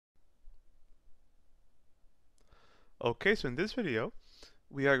Okay, so in this video,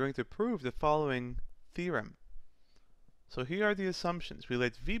 we are going to prove the following theorem. So here are the assumptions. We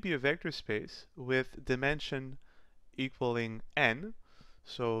let V be a vector space with dimension equaling n.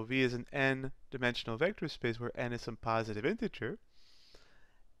 So V is an n-dimensional vector space where n is some positive integer.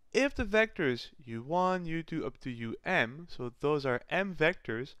 If the vectors u1, u2 up to um, so those are m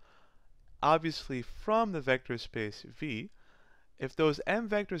vectors, obviously from the vector space V, if those m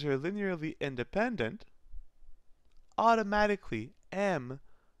vectors are linearly independent, automatically m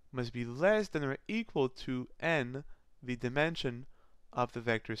must be less than or equal to n, the dimension of the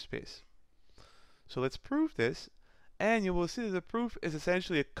vector space. So let's prove this, and you will see that the proof is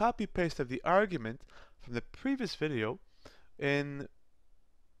essentially a copy-paste of the argument from the previous video in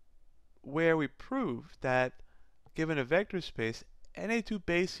where we proved that given a vector space, any two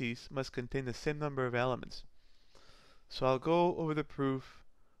bases must contain the same number of elements. So I'll go over the proof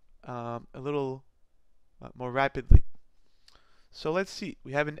a little more rapidly. So let's see,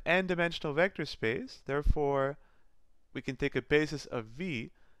 we have an n-dimensional vector space, therefore we can take a basis of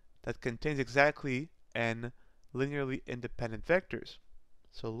V that contains exactly n linearly independent vectors.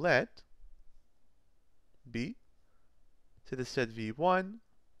 So let B to the set V1,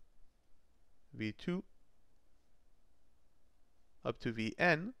 V2 up to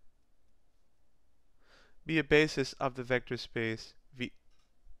Vn be a basis of the vector space V.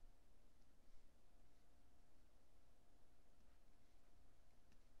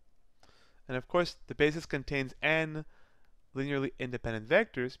 And of course, the basis contains n linearly independent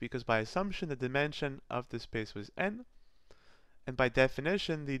vectors because by assumption the dimension of the space was n, and by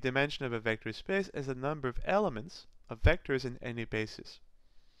definition the dimension of a vector space is the number of elements of vectors in any basis.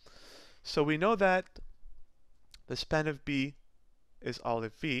 So we know that the span of B is all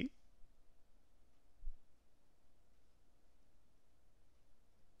of V,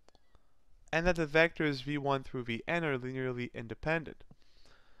 and that the vectors v1 through vn are linearly independent.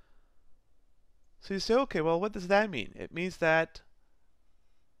 So you say, okay, well, what does that mean? It means that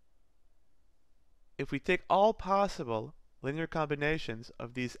if we take all possible linear combinations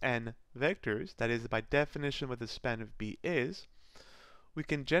of these n vectors, that is by definition what the span of B is, we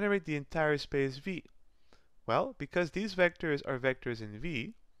can generate the entire space V. Well, because these vectors are vectors in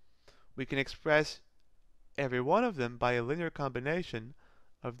V, we can express every one of them by a linear combination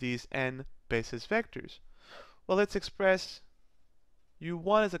of these n basis vectors. Well, let's express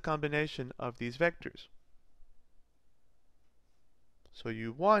u1 as a combination of these vectors. So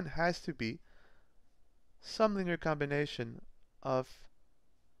u1 has to be some linear combination of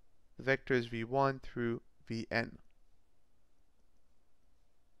the vectors v1 through vn.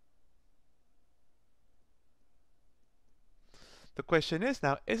 The question is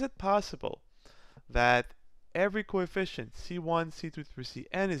now, is it possible that every coefficient c1, c2 through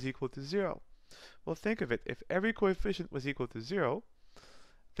cn is equal to 0? Well, think of it. If every coefficient was equal to 0,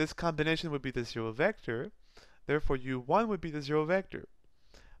 this combination would be the 0 vector, therefore u1 would be the 0 vector.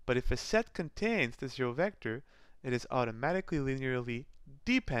 But if a set contains the 0 vector, it is automatically linearly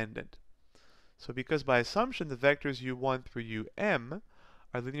dependent. So because by assumption the vectors u1 through um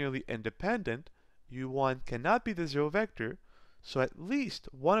are linearly independent, u1 cannot be the 0 vector, so at least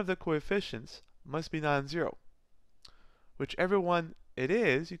one of the coefficients must be non-zero. Whichever one it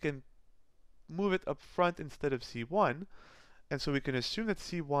is, you can move it up front instead of c1, and so we can assume that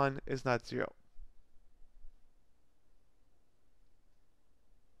c1 is not 0.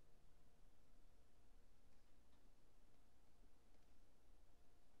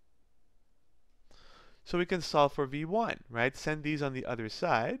 So we can solve for v1, right? Send these on the other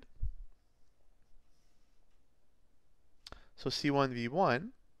side. So c1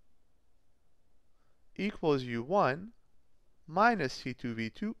 v1 equals u1 minus c2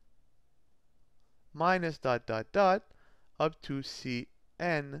 v2 minus dot dot dot up to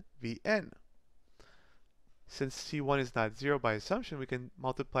cn vn. Since c1 is not 0 by assumption, we can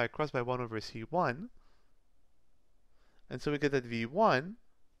multiply across by 1 over c1. And so we get that v1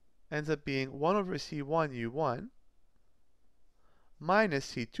 ends up being 1 over c1 u1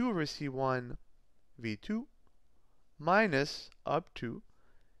 minus c2 over c1 v2 minus up to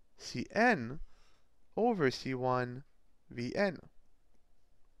cn over c1 vn.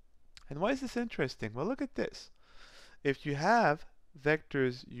 And why is this interesting? Well, look at this. If you have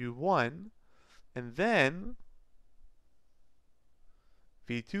vectors u1 and then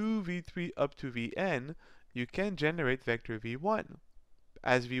v2, v3 up to vn, you can generate vector v1,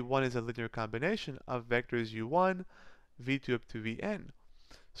 as v1 is a linear combination of vectors u1, v2 up to vn.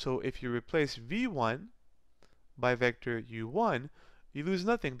 So if you replace v1 by vector u1, you lose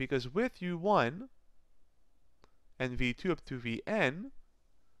nothing because with u1 and v2 up to vn,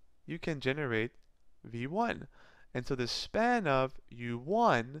 you can generate v1. And so the span of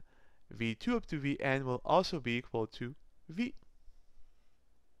u1, v2 up to vn will also be equal to v.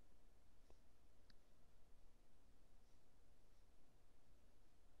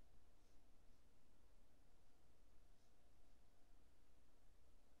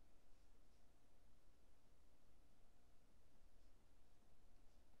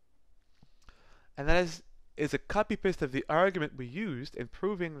 And that is a copy-paste of the argument we used in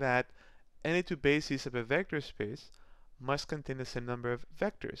proving that any two bases of a vector space must contain the same number of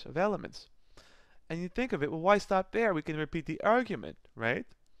vectors, of elements. And you think of it, well, why stop there? We can repeat the argument, right?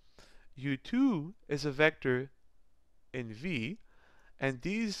 u2 is a vector in V, and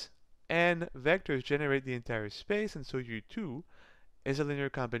these n vectors generate the entire space, and so u2 is a linear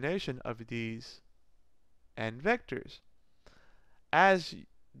combination of these n vectors. As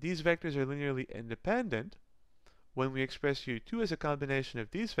these vectors are linearly independent, when we express u2 as a combination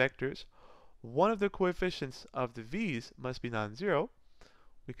of these vectors, one of the coefficients of the v's must be non-zero.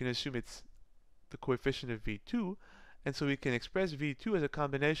 We can assume it's the coefficient of v2, and so we can express v2 as a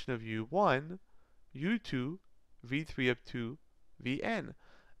combination of u1, u2, v3 up to vn.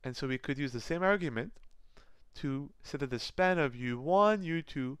 And so we could use the same argument to say that the span of u1,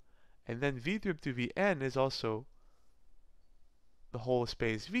 u2, and then v3 up to vn is also the whole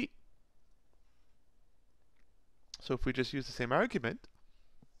space V. So if we just use the same argument,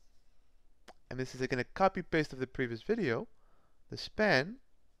 and this is again a copy-paste of the previous video, the span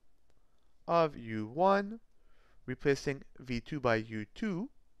of u1, replacing v2 by u2,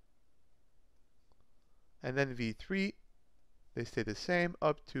 and then v3, they stay the same,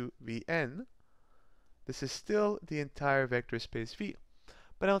 up to vn. This is still the entire vector space V.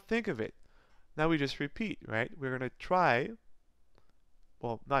 But now think of it. Now we just repeat, right? We're going to try,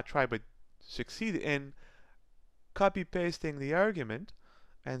 well, not try, but succeed in copy-pasting the argument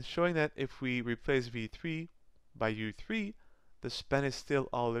and showing that if we replace v3 by u3, the span is still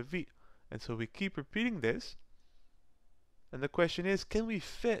all of V. And so we keep repeating this. And the question is, can we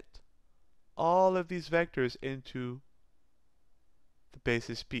fit all of these vectors into the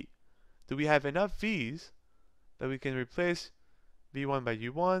basis P? Do we have enough V's that we can replace v1 by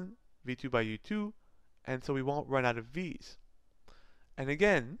u1, v2 by u2, and so we won't run out of V's? And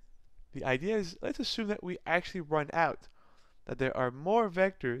again, the idea is, let's assume that we actually run out, that there are more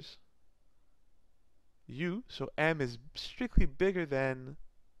vectors u, so m is strictly bigger than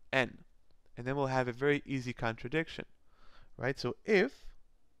n. And then we'll have a very easy contradiction, right? So if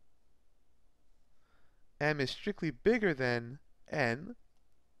m is strictly bigger than n,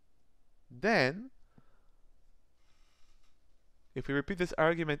 then if we repeat this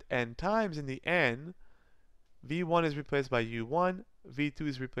argument n times, in the end, v1 is replaced by u1, v2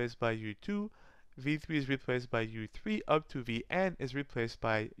 is replaced by u2, v3 is replaced by u3, up to vn is replaced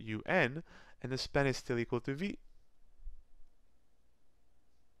by un, and the span is still equal to V.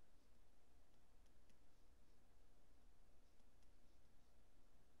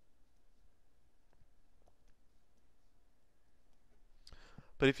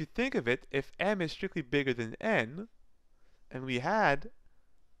 But if you think of it, if m is strictly bigger than n, and we had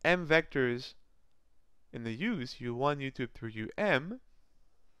m vectors in the u's, u1, u2 through um,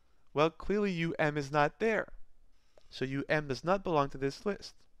 well, clearly um is not there. So um does not belong to this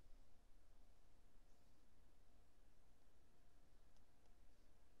list.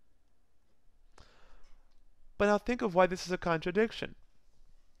 But now think of why this is a contradiction.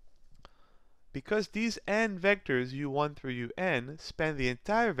 Because these n vectors, u1 through un, span the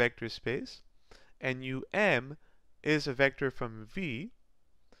entire vector space, and um is a vector from V,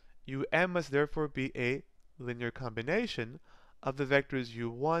 um must therefore be a linear combination of the vectors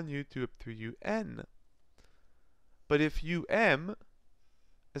u1, u2 up through un. But if um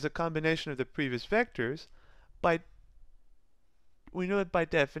is a combination of the previous vectors, we know that by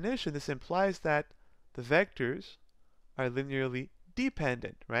definition this implies that the vectors are linearly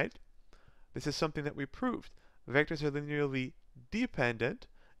dependent, right? This is something that we proved. Vectors are linearly dependent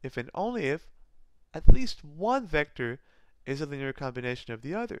if and only if at least one vector is a linear combination of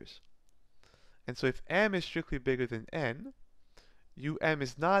the others. And so if m is strictly bigger than n, um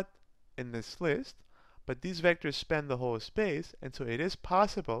is not in this list, but these vectors span the whole space, and so it is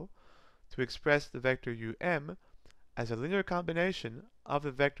possible to express the vector um as a linear combination of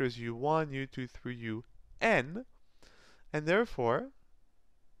the vectors u1, u2 through un, and therefore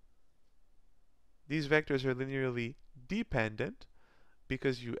these vectors are linearly dependent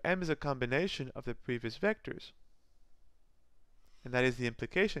because um is a combination of the previous vectors. And that is the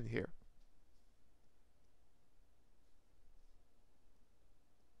implication here.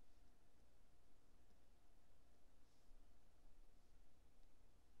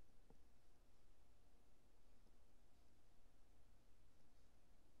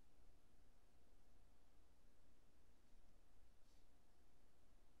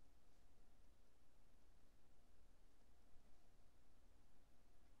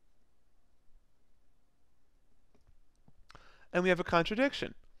 And we have a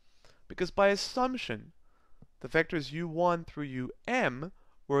contradiction, because by assumption, the vectors u1 through um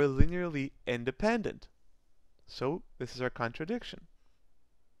were linearly independent. So this is our contradiction.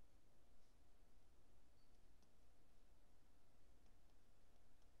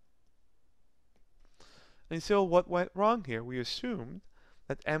 And so what went wrong here? We assumed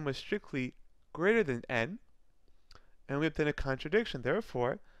that m was strictly greater than n, and we obtained a contradiction.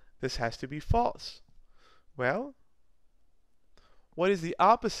 Therefore, this has to be false. Well, what is the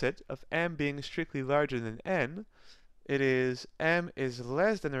opposite of m being strictly larger than n? It is m is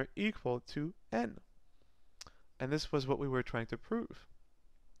less than or equal to n. And this was what we were trying to prove.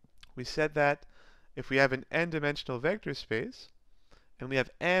 We said that if we have an n-dimensional vector space, and we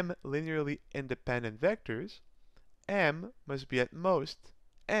have m linearly independent vectors, m must be at most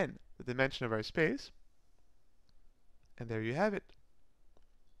n, the dimension of our space. And there you have it.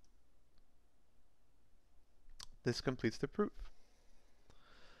 This completes the proof.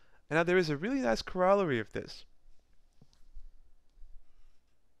 And now there is a really nice corollary of this.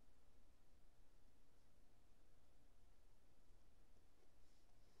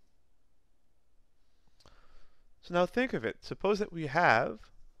 So now think of it. Suppose that we have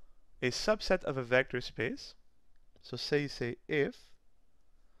a subset of a vector space. So say if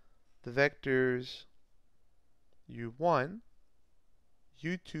the vectors u1,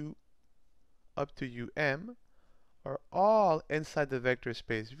 u2, up to um are all inside the vector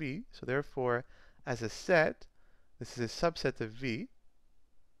space V. So therefore, as a set, this is a subset of V.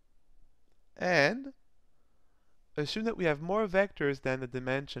 And assume that we have more vectors than the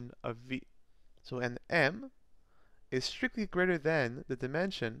dimension of V. So an m is strictly greater than the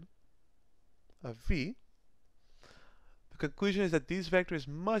dimension of V. The conclusion is that these vectors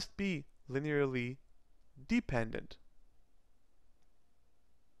must be linearly dependent.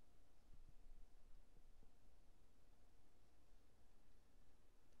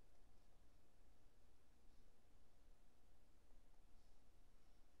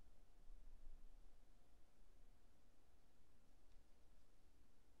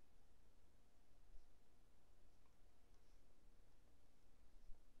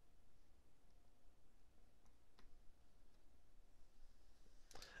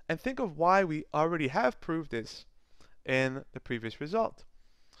 And think of why we already have proved this in the previous result.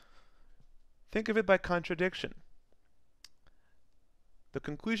 Think of it by contradiction. The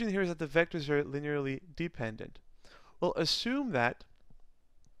conclusion here is that the vectors are linearly dependent. Well, assume that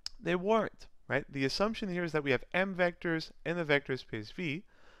they weren't, right? The assumption here is that we have m vectors in the vector space V,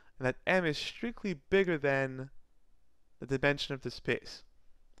 and that m is strictly bigger than the dimension of the space.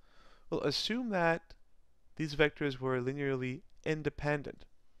 Well, assume that these vectors were linearly independent.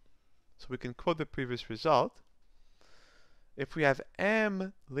 So we can quote the previous result. If we have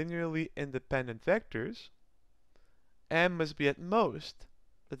m linearly independent vectors, m must be at most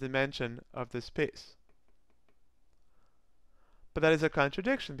the dimension of the space. But that is a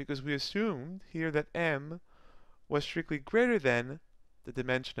contradiction, because we assumed here that m was strictly greater than the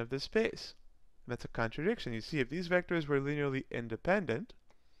dimension of the space. And that's a contradiction. You see, if these vectors were linearly independent,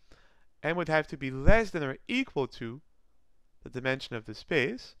 m would have to be less than or equal to the dimension of the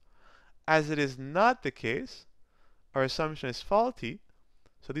space. As it is not the case, our assumption is faulty,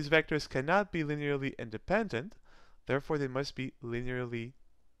 so these vectors cannot be linearly independent, therefore they must be linearly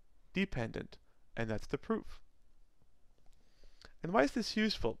dependent, and that's the proof. And why is this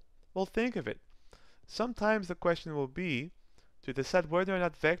useful? Well, think of it. Sometimes the question will be to decide whether or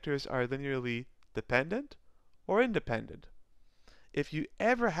not vectors are linearly dependent or independent. If you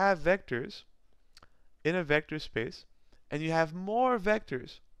ever have vectors in a vector space, and you have more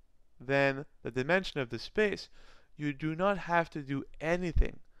vectors than the dimension of the space, you do not have to do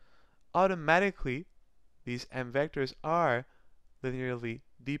anything. Automatically, these m vectors are linearly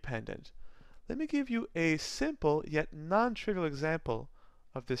dependent. Let me give you a simple yet non-trivial example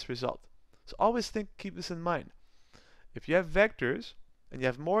of this result. So always keep this in mind. If you have vectors, and you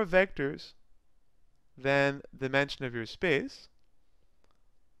have more vectors than the dimension of your space,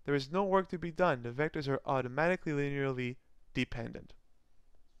 there is no work to be done. The vectors are automatically linearly dependent.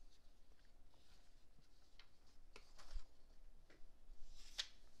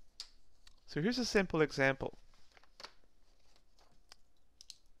 So here's a simple example.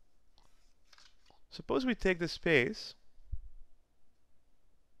 Suppose we take the space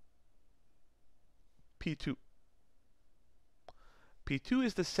P2. P2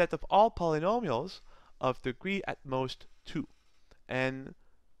 is the set of all polynomials of degree at most 2, and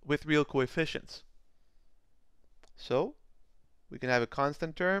with real coefficients. So we can have a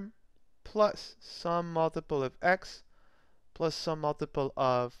constant term plus some multiple of x plus some multiple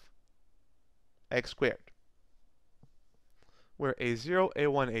of x squared. where a0,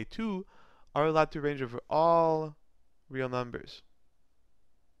 a1, a2 are allowed to range over all real numbers.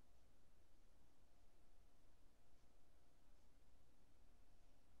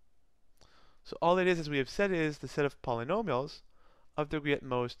 So all it is, as we have said, is the set of polynomials of degree at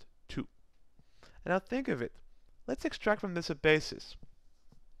most 2. And now think of it. Let's extract from this a basis.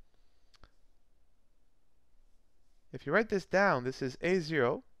 If you write this down, this is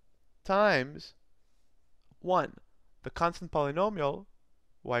a0 times 1, the constant polynomial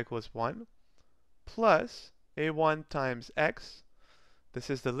y equals 1, plus a1 times x, this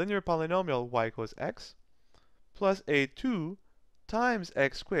is the linear polynomial y equals x, plus a2 times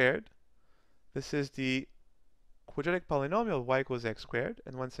x squared, this is the quadratic polynomial y equals x squared,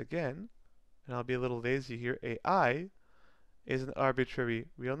 and once again, and I'll be a little lazy here, ai is an arbitrary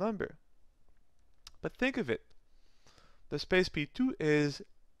real number. But think of it. The space P2 is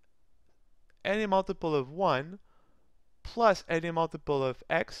any multiple of 1 plus any multiple of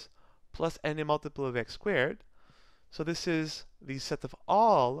x plus any multiple of x squared. So this is the set of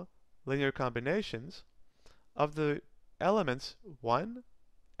all linear combinations of the elements 1,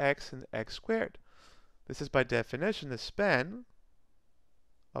 x, and x squared. This is by definition the span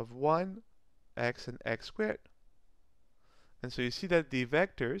of 1, x, and x squared. And so you see that the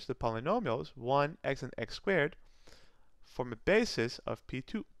vectors, the polynomials, 1, x, and x squared, form a basis of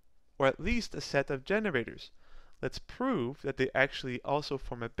P2, or at least a set of generators. Let's prove that they actually also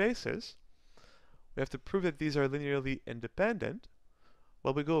form a basis. We have to prove that these are linearly independent.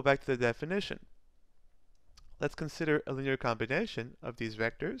 Well, we go back to the definition. Let's consider a linear combination of these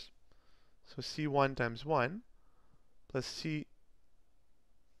vectors. So c1 times 1 plus c2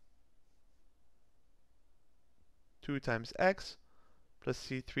 times x plus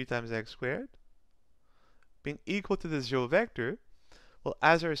c3 times x squared being equal to the 0 vector. Well,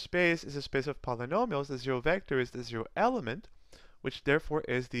 as our space is a space of polynomials, the 0 vector is the 0 element, which therefore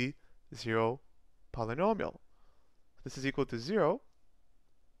is the 0 polynomial. This is equal to 0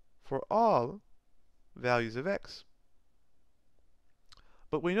 for all values of x.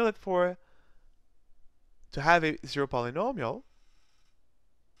 But we know that to have a 0 polynomial,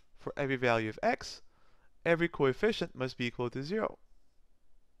 for every value of x, every coefficient must be equal to 0.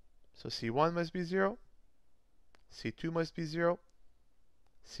 So c1 must be 0, c2 must be 0,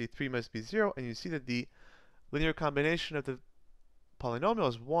 c3 must be 0, and you see that the linear combination of the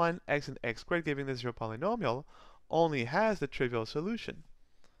polynomials 1, x, and x squared, giving the 0 polynomial, only has the trivial solution.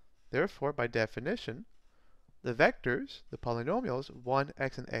 Therefore, by definition, the vectors, the polynomials 1,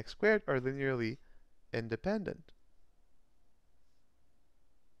 x, and x squared, are linearly independent.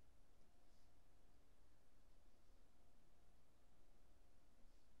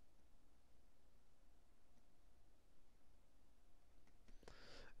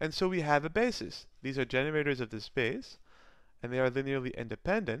 And so we have a basis. These are generators of the space, and they are linearly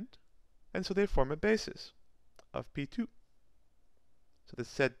independent, and so they form a basis of P2. So the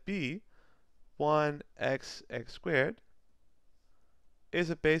set B, 1x, x squared,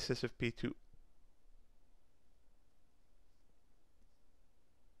 is a basis of P2.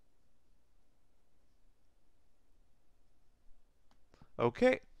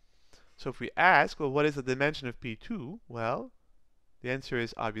 Okay, so if we ask, well, what is the dimension of P2? Well, the answer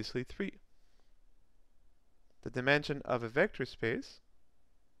is obviously 3. The dimension of a vector space,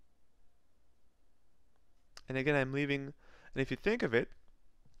 and again I'm leaving, and if you think of it,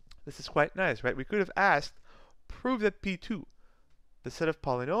 this is quite nice, right? We could have asked, prove that P2, the set of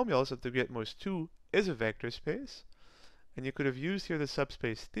polynomials of degree at most 2, is a vector space, and you could have used here the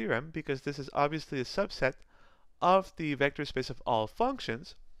subspace theorem, because this is obviously a subset of the vector space of all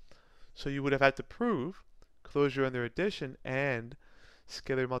functions, so you would have had to prove closure under addition and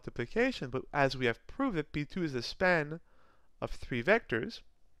scalar multiplication. But as we have proved that P2 is the span of 3 vectors,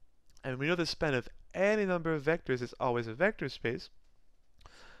 and we know the span of any number of vectors is always a vector space,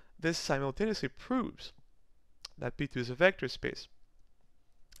 this simultaneously proves that P2 is a vector space.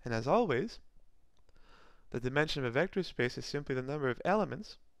 And as always, the dimension of a vector space is simply the number of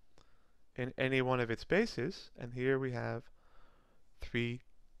elements in any one of its bases, and here we have 3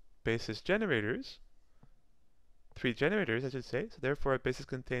 basis generators, 3 generators I should say, so therefore a basis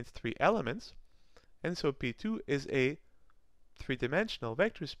contains 3 elements, and so P2 is a 3-dimensional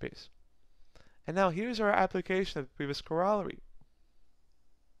vector space. And now here's our application of the previous corollary.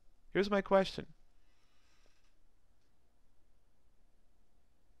 Here's my question.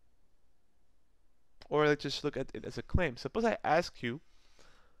 Or let's just look at it as a claim. Suppose I ask you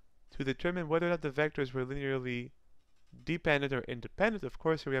to determine whether or not the vectors were linearly dependent or independent. Of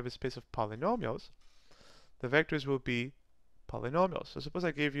course, here we have a space of polynomials. The vectors will be polynomials. So suppose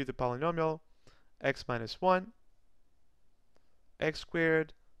I gave you the polynomial x minus 1 x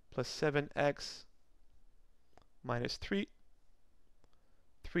squared plus 7x minus 3,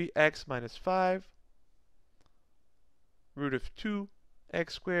 3x minus 5, root of 2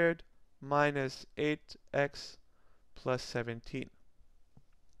 x squared minus 8x plus 17.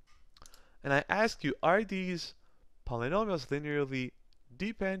 And I ask you, are these polynomials linearly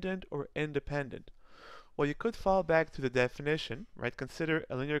dependent or independent? Well, you could fall back to the definition, right? Consider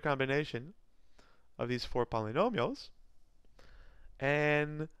a linear combination of these four polynomials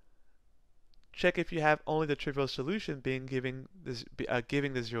and check if you have only the trivial solution being giving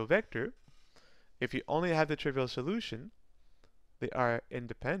the zero vector. If you only have the trivial solution, they are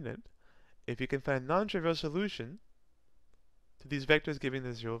independent. If you can find a non-trivial solution to these vectors giving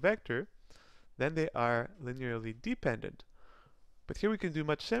the zero vector, then they are linearly dependent. But here we can do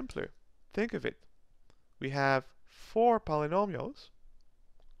much simpler. Think of it. We have four polynomials,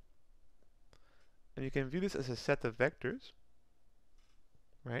 and you can view this as a set of vectors,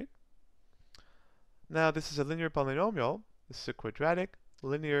 right? Now this is a linear polynomial. This is a quadratic,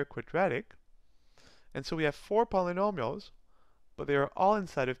 linear quadratic. And so we have four polynomials, but they are all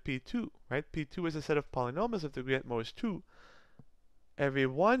inside of P2, right? P2 is a set of polynomials of degree at most 2. Every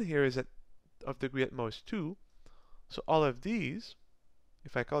one here is of degree at most 2. So all of these,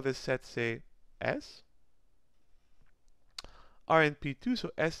 if I call this set, say, S, are in P2,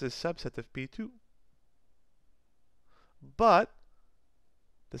 so S is a subset of P2. But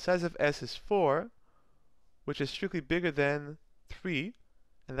the size of S is 4, which is strictly bigger than 3,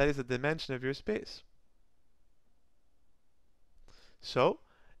 and that is the dimension of your space. So,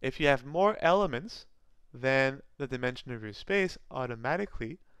 if you have more elements than the dimension of your space,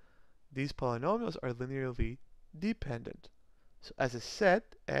 automatically these polynomials are linearly dependent. So as a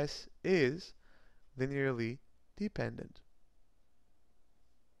set, S is linearly dependent.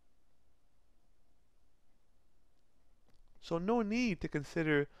 So no need to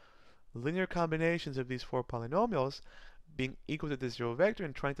consider linear combinations of these four polynomials being equal to the zero vector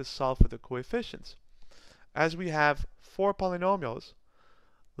and trying to solve for the coefficients. As we have four polynomials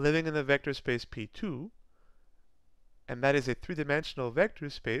living in the vector space P2, and that is a three-dimensional vector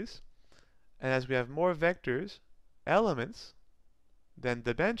space, and as we have more vectors, elements, than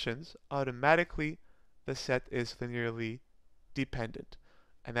dimensions, automatically the set is linearly dependent.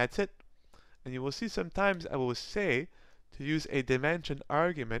 And that's it. And you will see sometimes I will say to use a dimension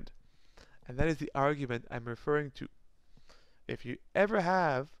argument, and that is the argument I'm referring to. If you ever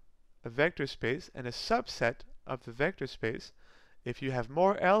have a vector space and a subset of the vector space, if you have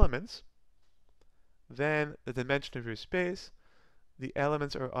more elements than the dimension of your space, the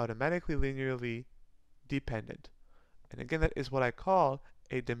elements are automatically linearly dependent. And again, that is what I call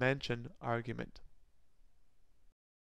a dimension argument.